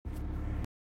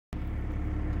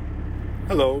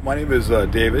Hello, my name is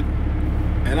David,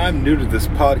 and I'm new to this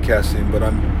podcasting, but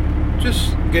I'm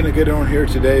just going to get on here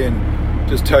today and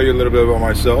just tell you a little bit about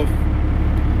myself.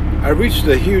 I reached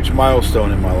a huge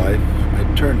milestone in my life. I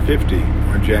turned 50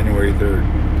 on January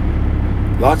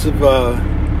 3rd. Lots of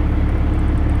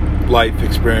life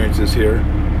experiences here.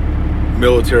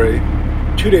 Military.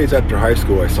 2 days after high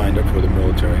school, I signed up for the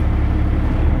military.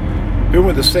 Been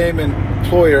with the same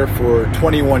employer for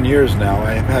 21 years now.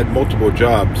 I have had multiple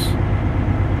jobs.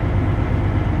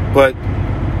 But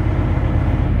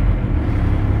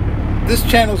this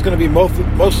channel is going to be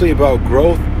mostly about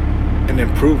growth and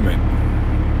improvement.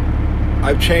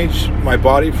 I've changed my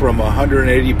body from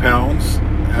 180 pounds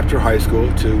after high school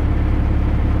to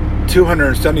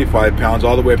 275 pounds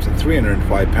all the way up to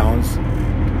 305 pounds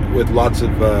with lots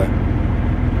of,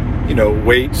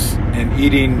 weights and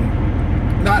eating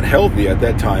not healthy at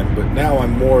that time, but now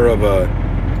I'm more of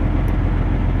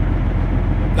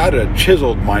not a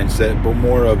chiseled mindset, but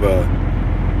more of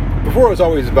before it was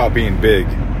always about being big.